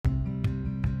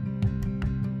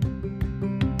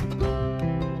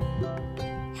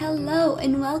Hello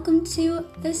and welcome to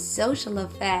The Social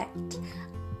Effect,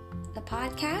 the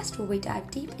podcast where we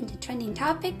dive deep into trending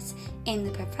topics in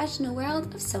the professional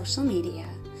world of social media.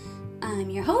 I'm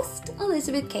your host,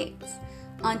 Elizabeth Cates.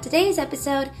 On today's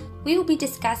episode, we will be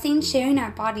discussing sharing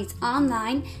our bodies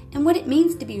online and what it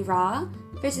means to be raw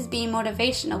versus being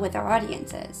motivational with our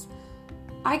audiences.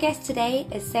 Our guest today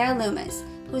is Sara Loomis,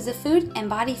 who is a food and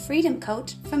body freedom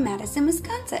coach from Madison,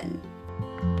 Wisconsin.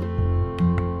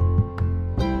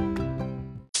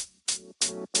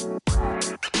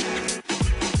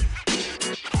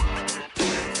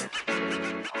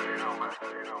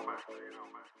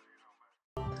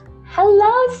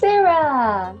 Hello,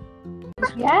 Sara.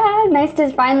 Yeah, nice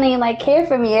to finally hear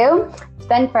from you. It's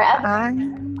been forever.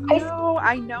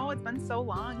 I know. It's been so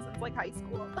long since high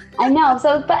school. I know.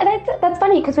 So, but that's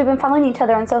funny because we've been following each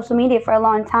other on social media for a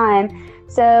long time.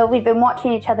 So we've been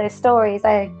watching each other's stories,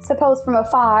 I suppose, from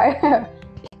afar.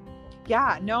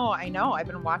 Yeah, no, I know. I've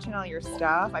been watching all your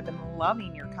stuff. I've been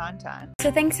loving your content. So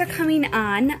thanks for coming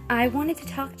on. I wanted to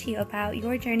talk to you about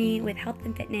your journey with health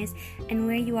and fitness and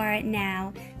where you are at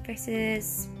now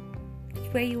versus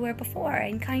where you were before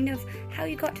and kind of how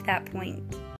you got to that point.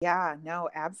 Yeah, no,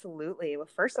 absolutely. Well,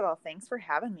 first of all, thanks for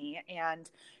having me. And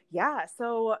yeah,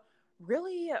 so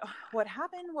really what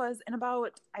happened was in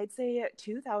about, I'd say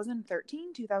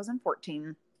 2013,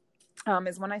 2014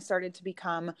 is when I started to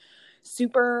become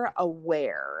super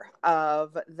aware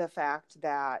of the fact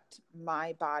that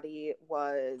my body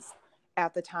was,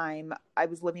 at the time, I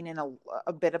was living in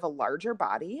a bit of a larger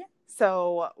body.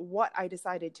 So what I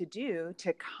decided to do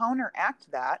to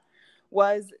counteract that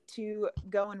was to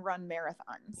go and run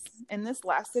marathons. And this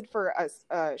lasted for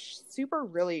a super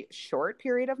really short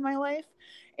period of my life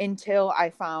until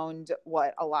I found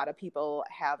what a lot of people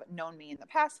have known me in the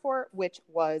past for, which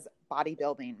was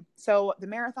bodybuilding. So the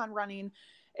marathon running,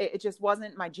 it just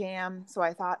wasn't my jam. So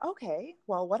I thought, okay,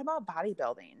 well, what about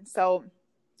bodybuilding? So,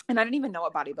 and I didn't even know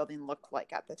what bodybuilding looked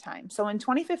like at the time. So in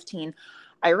 2015,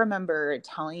 I remember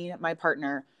telling my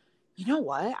partner, you know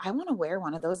what? I want to wear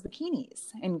one of those bikinis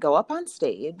and go up on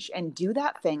stage and do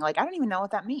that thing. I don't even know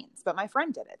what that means, but my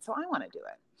friend did it. So I want to do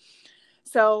it.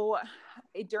 So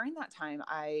during that time,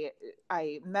 I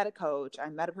met a coach, I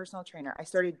met a personal trainer. I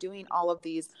started doing all of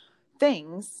these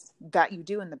things that you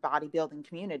do in the bodybuilding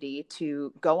community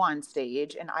to go on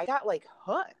stage. And I got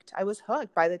hooked. I was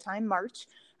hooked. By the time March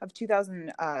of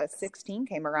 2016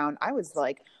 came around, I was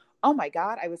like, oh my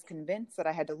God, I was convinced that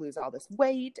I had to lose all this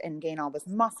weight and gain all this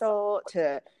muscle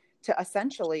to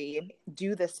essentially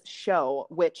do this show,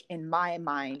 which in my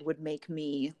mind would make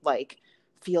me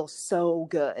feel so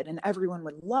good and everyone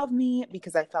would love me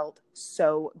because I felt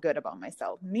so good about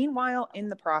myself. Meanwhile, in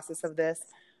the process of this,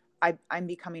 I'm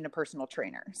becoming a personal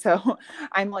trainer. So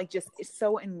I'm just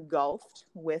so engulfed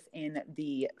within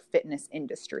the fitness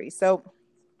industry. So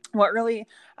what really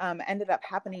ended up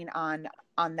happening on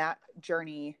that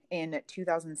journey in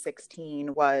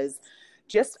 2016 was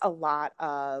just a lot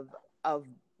of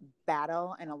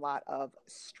battle and a lot of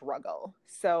struggle.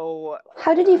 So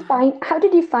how did you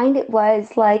find it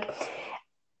was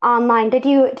online? Did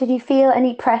you feel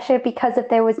any pressure because if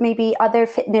there was maybe other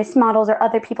fitness models or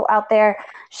other people out there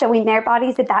showing their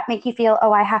bodies? Did that make you feel,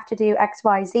 oh, I have to do X,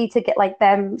 Y, Z to get like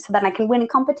them so then I can win a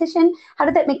competition? How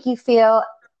did that make you feel,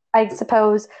 I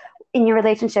suppose, in your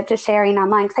relationship to sharing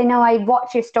online? Because I know I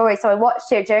watched your story, so I watched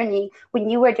your journey when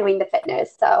you were doing the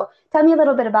fitness. So tell me a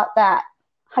little bit about that,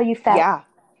 how you felt.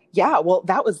 Yeah. Well,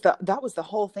 that was the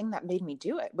whole thing that made me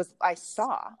do it. Was I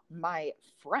saw my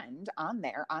friend on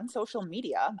there on social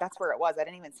media. That's where it was. I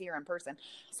didn't even see her in person.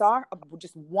 Saw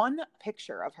just one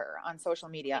picture of her on social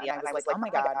media, and I was like, oh my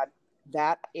God.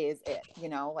 That is it.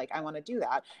 I want to do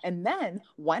that. And then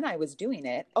when I was doing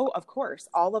it, of course,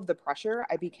 all of the pressure,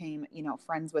 I became,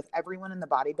 friends with everyone in the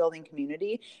bodybuilding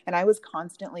community. And I was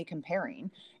constantly comparing.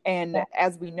 And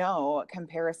as we know,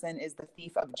 comparison is the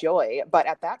thief of joy. But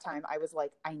at that time, I was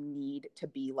like, I need to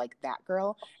be like that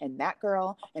girl and that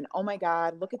girl. And oh my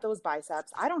God, look at those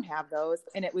biceps. I don't have those.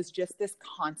 And it was just this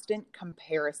constant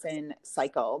comparison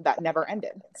cycle that never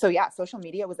ended. So yeah, social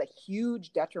media was a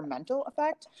huge detrimental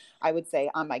effect, I would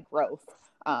say, on my growth,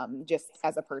 just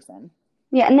as a person.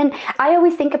 Yeah, and then I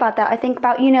always think about that. I think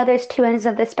about, there's two ends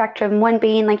of the spectrum. One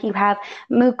being you have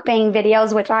mukbang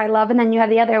videos, which I love, and then you have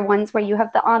the other ones where you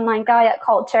have the online diet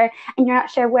culture, and you're not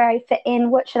sure where I fit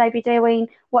in, what should I be doing,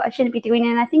 what I shouldn't be doing.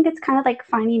 And I think it's kind of like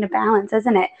finding a balance,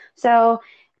 isn't it? So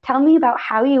tell me about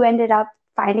how you ended up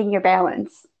finding your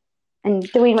balance and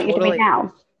doing what you're doing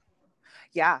now.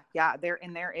 Yeah. There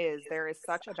is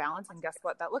such a balance. And guess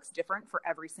what? That looks different for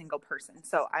every single person.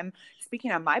 So I'm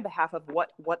speaking on my behalf of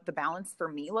what the balance for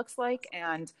me looks like.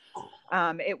 And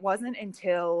it wasn't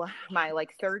until my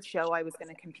like third show I was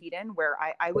going to compete in where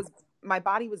my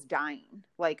body was dying.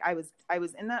 Like I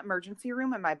was in the emergency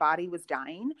room and my body was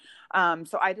dying.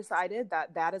 So I decided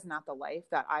that that is not the life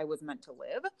that I was meant to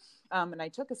live. And I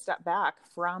took a step back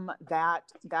from that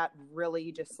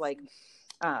really just like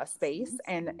space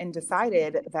and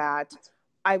decided that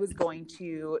I was going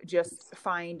to just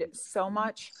find so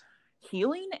much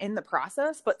healing in the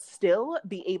process, but still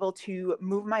be able to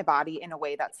move my body in a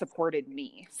way that supported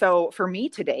me. So for me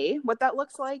today, what that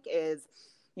looks like is,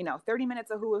 30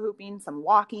 minutes of hula hooping, some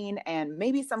walking, and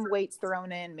maybe some weights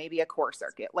thrown in, maybe a core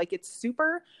circuit. Like it's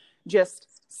super just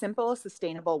simple,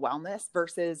 sustainable wellness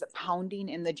versus pounding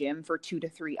in the gym for 2 to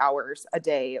 3 hours a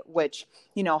day, which,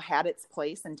 had its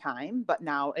place and time, but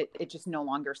now it just no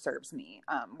longer serves me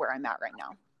where I'm at right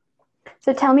now.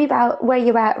 So tell me about where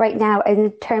you're at right now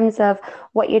in terms of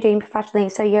what you're doing professionally.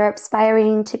 So you're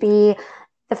aspiring to be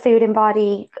the food and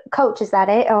body coach, is that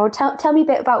it? Or tell me a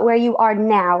bit about where you are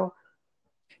now.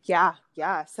 Yeah.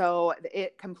 So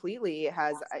it completely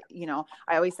has,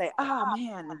 I always say, oh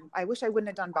man, I wish I wouldn't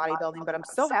have done bodybuilding, but I'm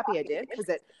so happy I did because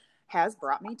it has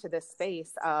brought me to this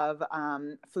space of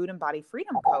food and body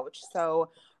freedom coach.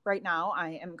 So right now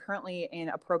I am currently in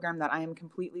a program that I am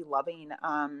completely loving.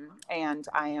 And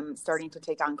I am starting to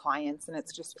take on clients, and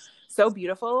it's just so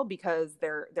beautiful because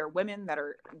they're women that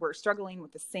were struggling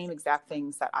with the same exact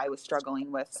things that I was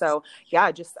struggling with. So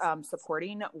yeah, just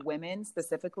supporting women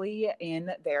specifically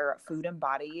in their food and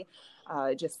body,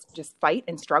 just fight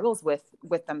and struggles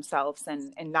with themselves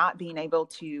and not being able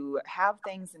to have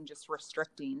things and just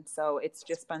restricting. So it's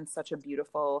just been such a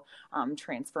beautiful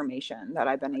transformation that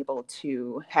I've been able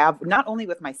to have, not only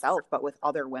with myself, but with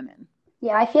other women.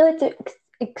 Yeah, I feel it's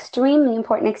extremely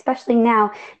important, especially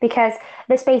now, because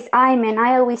the space I'm in,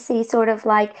 I always see sort of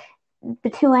like the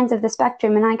two ends of the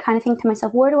spectrum, and I kind of think to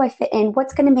myself, where do I fit in?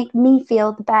 What's going to make me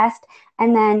feel the best?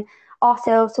 And then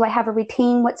also, so I have a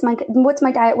routine. What's my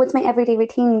diet? What's my everyday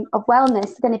routine of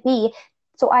wellness going to be,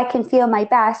 so I can feel my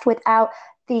best without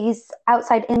these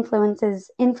outside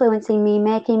influences influencing me,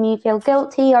 making me feel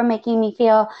guilty or making me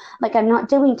feel like I'm not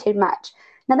doing too much.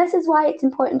 Now, this is why it's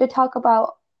important to talk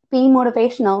about being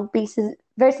motivational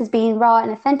versus being raw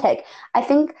and authentic. I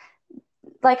think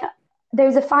like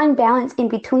there's a fine balance in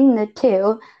between the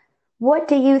two. What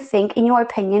do you think, in your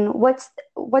opinion, what's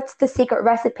the secret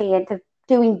recipe into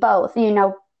doing both?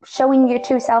 Showing your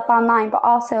true self online, but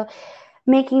also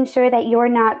making sure that you're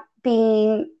not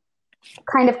being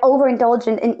kind of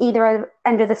overindulgent in either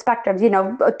end of the spectrum.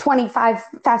 25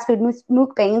 fast food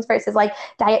mukbangs versus like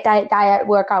diet,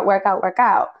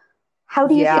 workout. How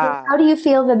do you feel? Yeah. How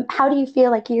do you feel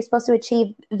like you're supposed to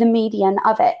achieve the median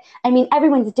of it? I mean,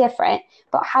 everyone's different,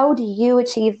 but how do you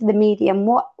achieve the medium?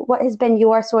 What has been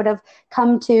your sort of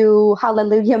come to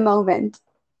hallelujah moment?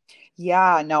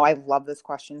 Yeah, no, I love this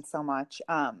question so much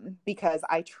because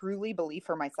I truly believe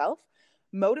for myself,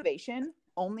 motivation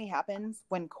only happens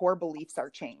when core beliefs are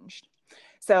changed.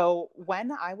 So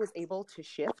when I was able to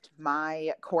shift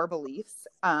my core beliefs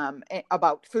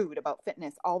about food, about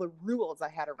fitness, all the rules I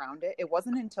had around it, it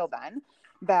wasn't until then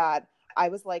that I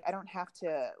was like, I don't have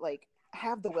to like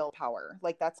have the willpower.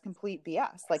 Like that's complete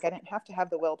BS. Like I didn't have to have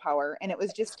the willpower. And it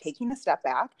was just taking a step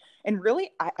back. And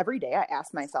really, every day I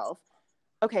asked myself,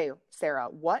 okay, Sara,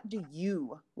 what do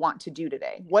you want to do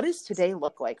today? What does today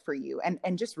look like for you?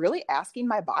 And just really asking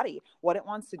my body what it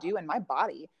wants to do. And my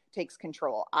body takes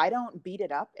control. I don't beat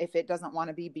it up if it doesn't want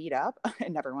to be beat up.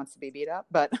 It never wants to be beat up,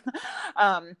 but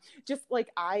just like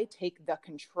I take the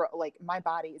control, like my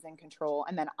body is in control.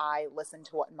 And then I listen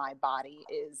to what my body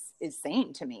is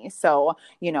saying to me. So,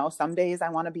 some days I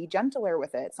want to be gentler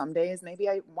with it. Some days maybe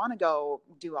I want to go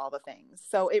do all the things.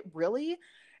 So it really,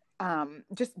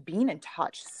 just being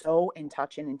so in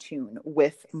touch and in tune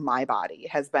with my body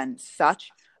has been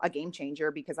such a game changer,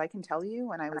 because I can tell you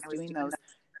when I was doing those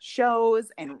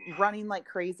shows and running like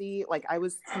crazy, like I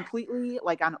was completely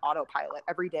like on autopilot.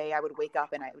 Every day I would wake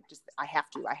up and I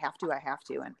have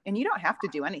to. And you don't have to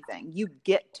do anything. You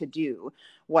get to do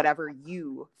whatever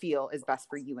you feel is best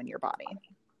for you and your body.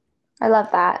 I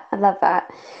love that. I love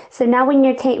that. So now when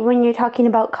you're talking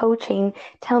about coaching,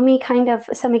 tell me kind of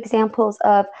some examples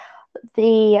of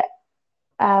the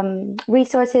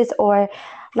resources, or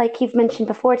like you've mentioned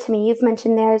before to me, you've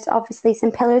mentioned there's obviously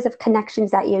some pillars of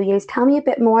connections that you use. Tell me a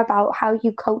bit more about how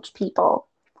you coach people.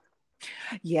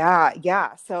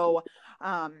 Yeah. So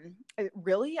Um,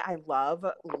 really, I love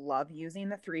using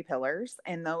the three pillars,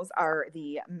 and those are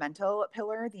the mental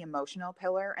pillar, the emotional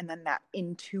pillar, and then that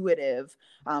intuitive,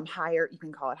 higher. You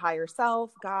can call it higher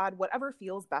self, God, whatever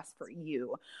feels best for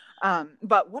you.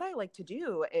 But what I like to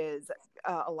do is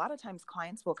a lot of times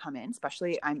clients will come in,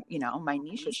 especially my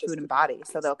niche is food and body,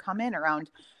 so they'll come in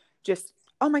around just,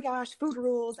 oh my gosh, food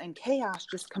rules and chaos,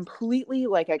 just completely, I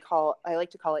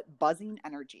like to call it buzzing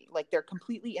energy, like they're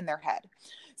completely in their head.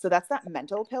 So that's that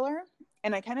mental pillar.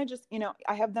 And I kind of just,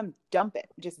 I have them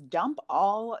just dump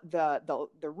all the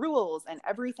rules and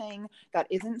everything that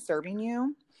isn't serving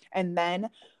you. And then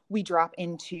we drop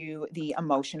into the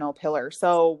emotional pillar.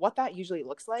 So what that usually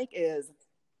looks like is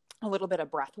a little bit of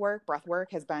breath work. Breath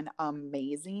work has been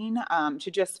amazing,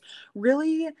 to just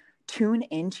really tune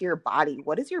into your body.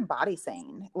 What is your body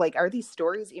saying? Like, are these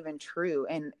stories even true?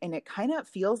 And it kind of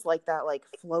feels like that, like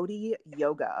floaty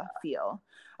yoga feel.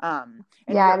 And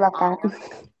Yeah, I you're love that. on.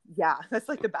 Yeah, that's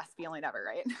like the best feeling ever,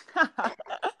 right?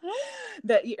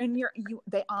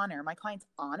 They honor, my clients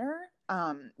honor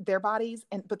their bodies,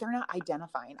 but they're not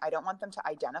identifying. I don't want them to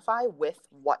identify with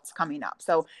what's coming up.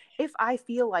 So if I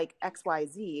feel like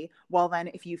XYZ, well, then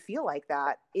if you feel like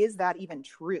that, is that even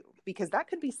true? Because that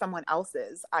could be someone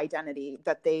else's identity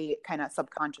that they kind of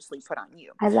subconsciously put on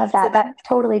you. I love So that. then, That's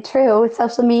totally true. With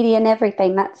social media and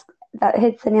everything, that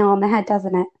hits the nail on the head,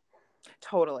 doesn't it?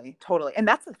 totally, totally. And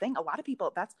that's the thing. A lot of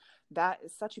people, that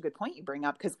is such a good point you bring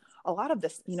up, because a lot of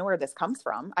this, where this comes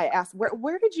from. I asked,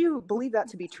 where did you believe that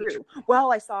to be true?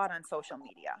 Well, I saw it on social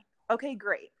media. Okay,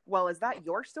 great. Well, is that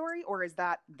your story, or is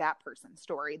that person's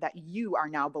story that you are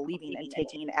now believing and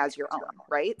taking as your own,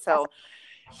 right? So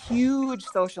huge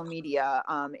social media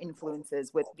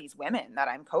influences with these women that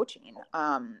I'm coaching.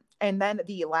 And then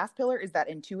the last pillar is that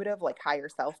intuitive, like higher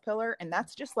self pillar. And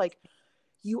that's just like,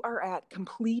 you are at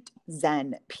complete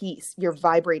zen peace. You're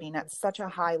vibrating at such a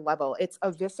high level. It's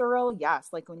a visceral yes.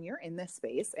 Like when you're in this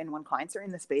space, and when clients are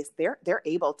in this space, they're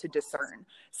able to discern.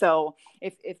 So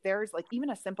if there's like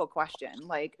even a simple question,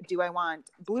 like, do I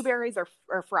want blueberries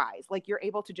or fries? Like, you're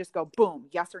able to just go boom,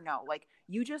 yes or no. Like,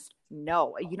 you just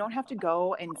know. You don't have to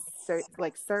go and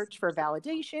search for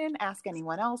validation, ask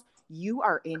anyone else. You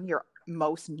are in your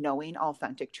most knowing,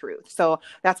 authentic truth. So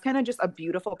that's kind of just a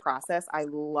beautiful process I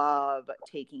love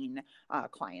taking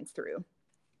clients through.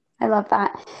 I love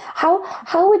that.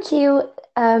 How would you,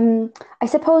 I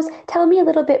suppose, tell me a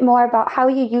little bit more about how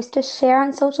you used to share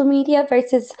on social media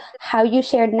versus how you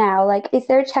share now? Like, is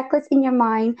there a checklist in your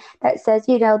mind that says,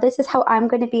 this is how I'm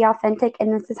going to be authentic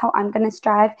and this is how I'm going to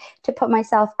strive to put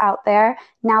myself out there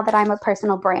now that I'm a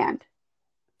personal brand?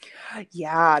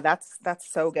 Yeah, that's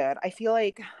so good. I feel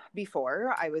like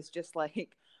before I was just like,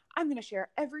 I'm going to share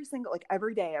like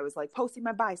every day I was like posting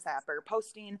my bicep or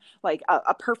posting like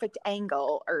a perfect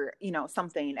angle or,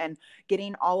 something, and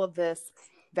getting all of this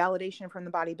validation from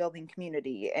the bodybuilding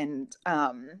community. And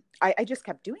I just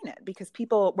kept doing it because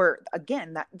people were,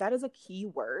 again, that is a key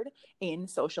word in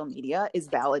social media, is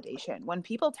validation. When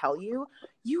people tell you,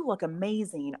 you look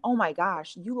amazing, oh my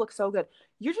gosh, you look so good,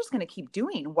 you're just going to keep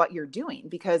doing what you're doing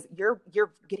because you're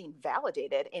getting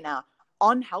validated in a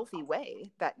unhealthy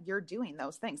way that you're doing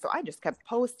those things. So I just kept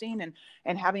posting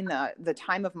and having the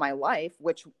time of my life,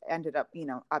 which ended up,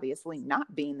 obviously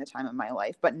not being the time of my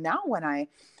life. But now when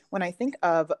I think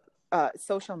of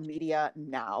social media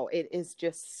now, it is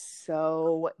just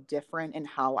so different in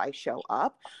how I show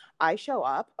up. I show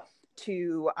up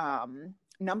to,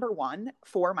 number one,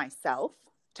 for myself,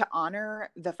 to honor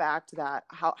the fact that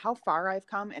how far I've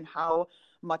come and how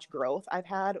much growth I've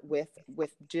had with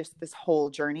just this whole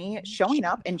journey, showing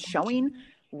up and showing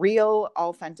real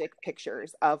authentic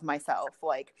pictures of myself,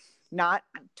 like not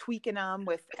tweaking them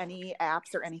with any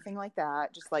apps or anything like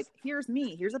that. Just like, here's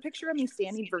me, here's a picture of me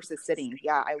standing versus sitting.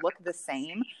 Yeah, I look the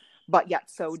same, but yet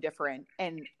so different.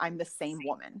 And I'm the same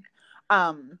woman.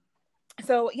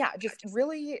 So yeah, just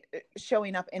really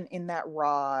showing up in that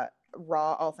raw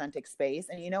authentic space.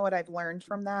 And you know what I've learned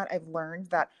from that? I've learned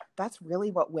that that's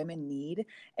really what women need,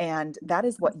 and that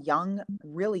is what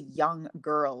really young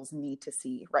girls need to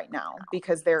see right now,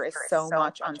 because there is so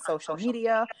much on social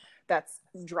media that's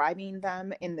driving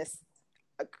them in this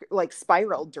like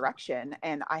spiral direction.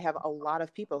 And I have a lot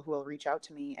of people who will reach out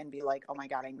to me and be like, oh my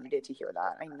God, I needed to hear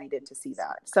that, I needed to see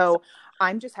that. So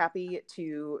I'm just happy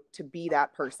to be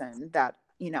that person that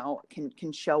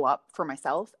can show up for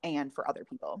myself and for other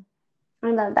people. I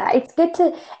love that.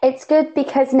 It's good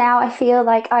because now I feel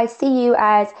like I see you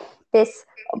as this,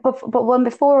 but when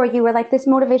before you were like this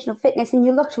motivational fitness and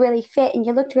you looked really fit and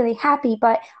you looked really happy,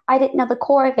 but I didn't know the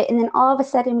core of it. And then all of a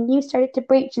sudden, when you started to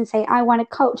breach and say, I want to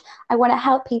coach, I want to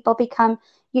help people become,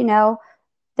 you know,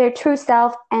 their true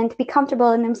self and to be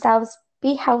comfortable in themselves,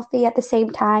 be healthy at the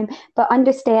same time, but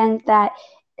understand that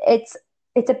it's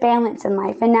it's a balance in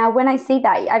life. And now when I see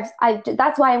that,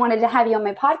 that's why I wanted to have you on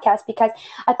my podcast, because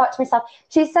I thought to myself,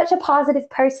 she's such a positive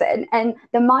person, and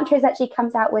the mantras that she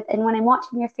comes out with. And when I'm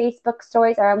watching your Facebook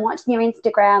stories or I'm watching your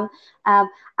Instagram,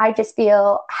 I just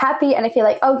feel happy, and I feel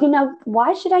like, oh,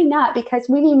 why should I not? Because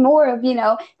we need more of,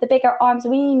 the bigger arms.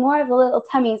 We need more of the little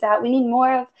tummies out. We need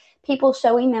more of people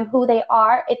showing them who they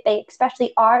are, if they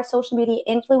especially are social media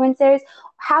influencers,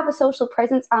 have a social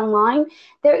presence online.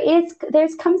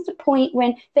 There's comes to point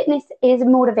when fitness is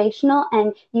motivational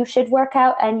and you should work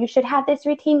out and you should have this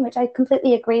routine, which I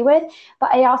completely agree with.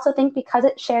 But I also think because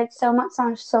it's shared so much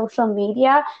on social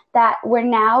media that we're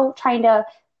now trying to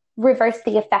reverse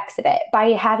the effects of it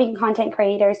by having content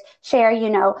creators share,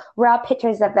 raw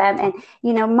pictures of them and,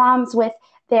 moms with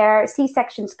their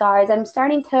C-section scars. I'm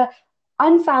starting to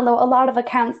unfollow a lot of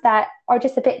accounts that are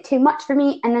just a bit too much for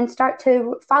me, and then start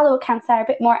to follow accounts that are a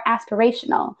bit more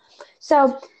aspirational.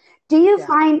 So do you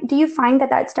find that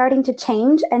that's starting to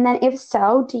change? And then if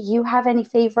so, do you have any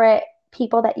favorite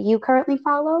people that you currently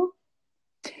follow?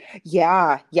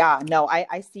 Yeah. No,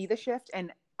 I see the shift.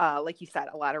 And like you said,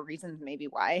 a lot of reasons maybe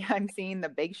why I'm seeing the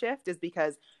big shift is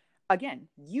because, again,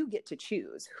 you get to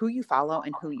choose who you follow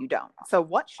and who you don't. So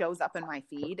what shows up in my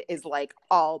feed is like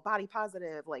all body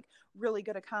positive, like really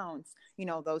good accounts,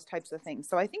 those types of things.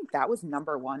 So I think that was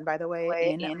number one, by the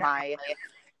way, in my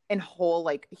whole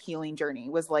like healing journey,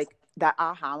 was like that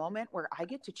aha moment where I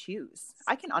get to choose.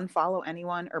 I can unfollow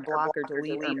anyone or block or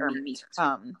delete or mute.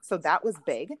 So that was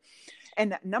big.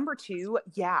 And number two,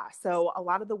 so a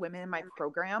lot of the women in my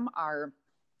program are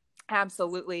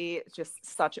absolutely just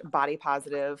such body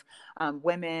positive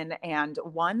women. And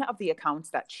one of the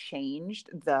accounts that changed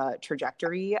the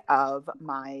trajectory of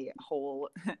my whole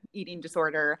eating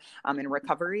disorder and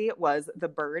recovery was the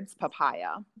Bird's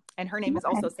Papaya. And her name is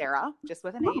also Sara, just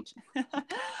with an H.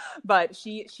 But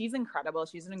she's incredible.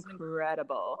 She's an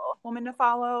incredible woman to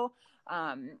follow.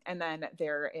 And then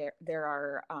there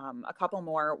are a couple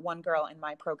more. One girl in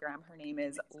my program, her name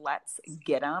is Let's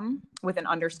Get 'em with an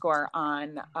underscore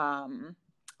on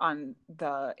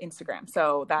the Instagram.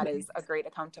 So that is a great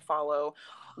account to follow.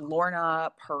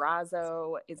 Lorna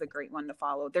Perazzo is a great one to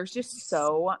follow. There's just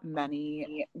so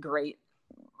many great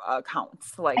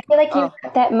accounts. Like, I feel like you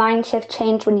had that mind shift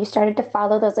change when you started to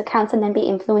follow those accounts and then be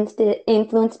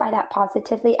influenced by that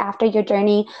positively after your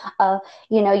journey of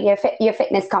your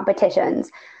fitness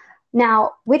competitions.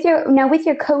 Now with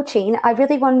your coaching, I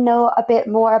really want to know a bit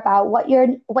more about what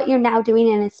you're now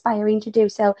doing and aspiring to do.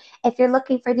 So if you're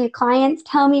looking for new clients,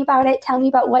 tell me about it. Tell me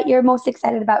about what you're most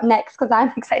excited about next, because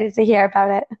I'm excited to hear about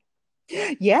it.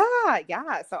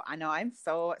 Yeah. So I know I'm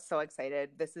so excited.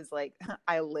 This is like,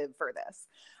 I live for this.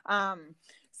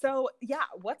 So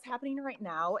what's happening right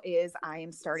now is I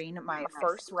am starting my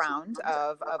first round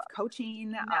of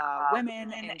coaching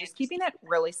women, and just keeping it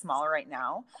really small right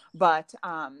now. But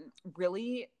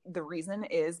really the reason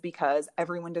is because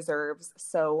everyone deserves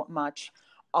so much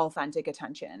authentic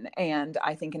attention. And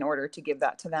I think in order to give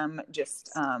that to them,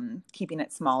 just keeping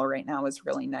it smaller right now is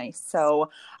really nice. So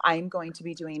I'm going to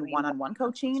be doing one-on-one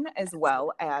coaching as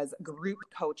well as group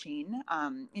coaching,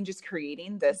 and just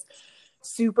creating this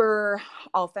super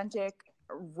authentic,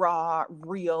 raw,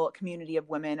 real community of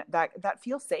women that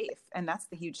feel safe. And that's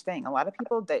the huge thing. A lot of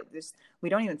people we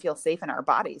don't even feel safe in our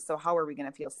bodies. So how are we going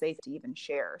to feel safe to even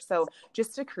share? So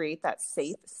just to create that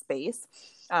safe space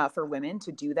for women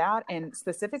to do that, and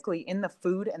specifically in the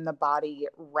food and the body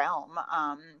realm.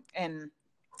 And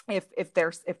if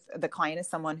the client is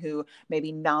someone who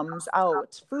maybe numbs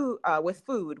out food,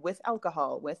 with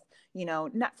alcohol, with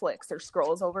Netflix, or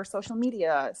scrolls over social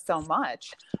media so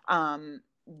much,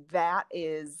 that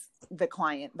is the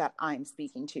client that I'm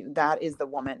speaking to. That is the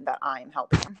woman that I'm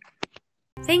helping.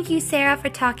 Thank you, Sara, for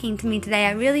talking to me today.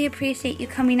 I really appreciate you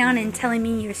coming on and telling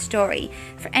me your story.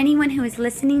 For anyone who is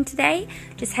listening today,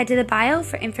 just head to the bio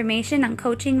for information on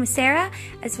coaching with Sara,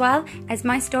 as well as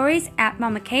my stories at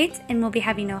Mama Kate's, and we'll be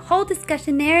having a whole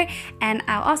discussion there, and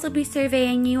I'll also be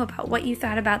surveying you about what you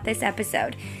thought about this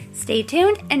episode. Stay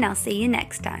tuned, and I'll see you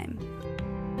next time.